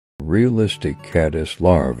Realistic caddis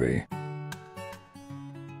larvae.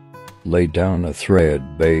 Lay down a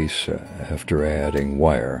thread base after adding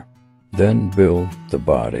wire, then build the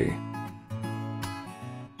body.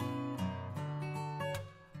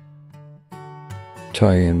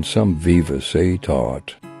 Tie in some Vivus A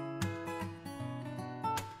taut.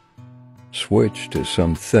 Switch to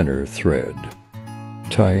some thinner thread.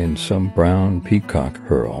 Tie in some brown peacock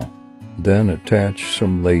herl, then attach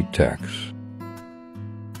some latex.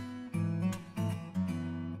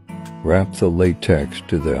 Wrap the latex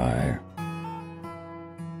to the eye.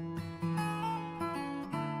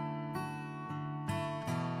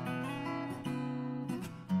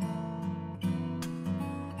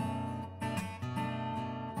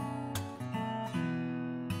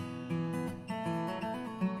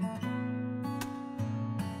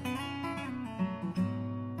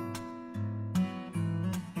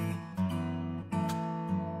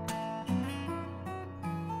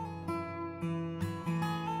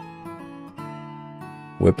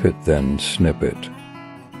 Whip it, then snip it.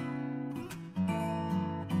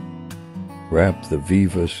 Wrap the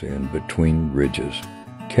Vivus in between ridges,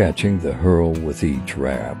 catching the herl with each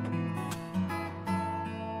wrap.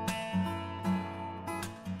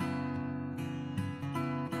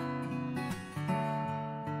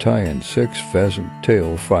 Tie in 6 pheasant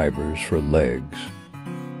tail fibers for legs.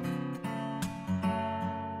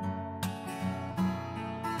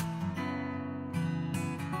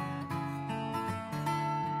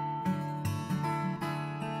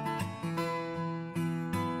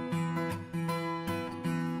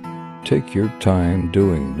 Take your time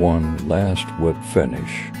doing one last whip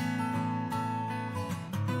finish.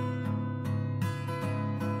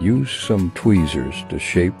 Use some tweezers to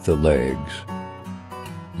shape the legs.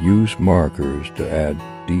 Use markers to add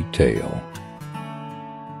detail.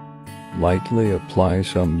 Lightly apply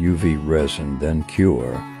some UV resin, then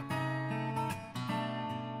cure.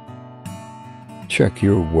 Check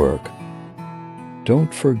your work.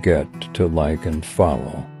 Don't forget to like and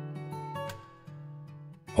follow.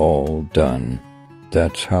 All done.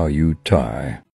 That's how you tie.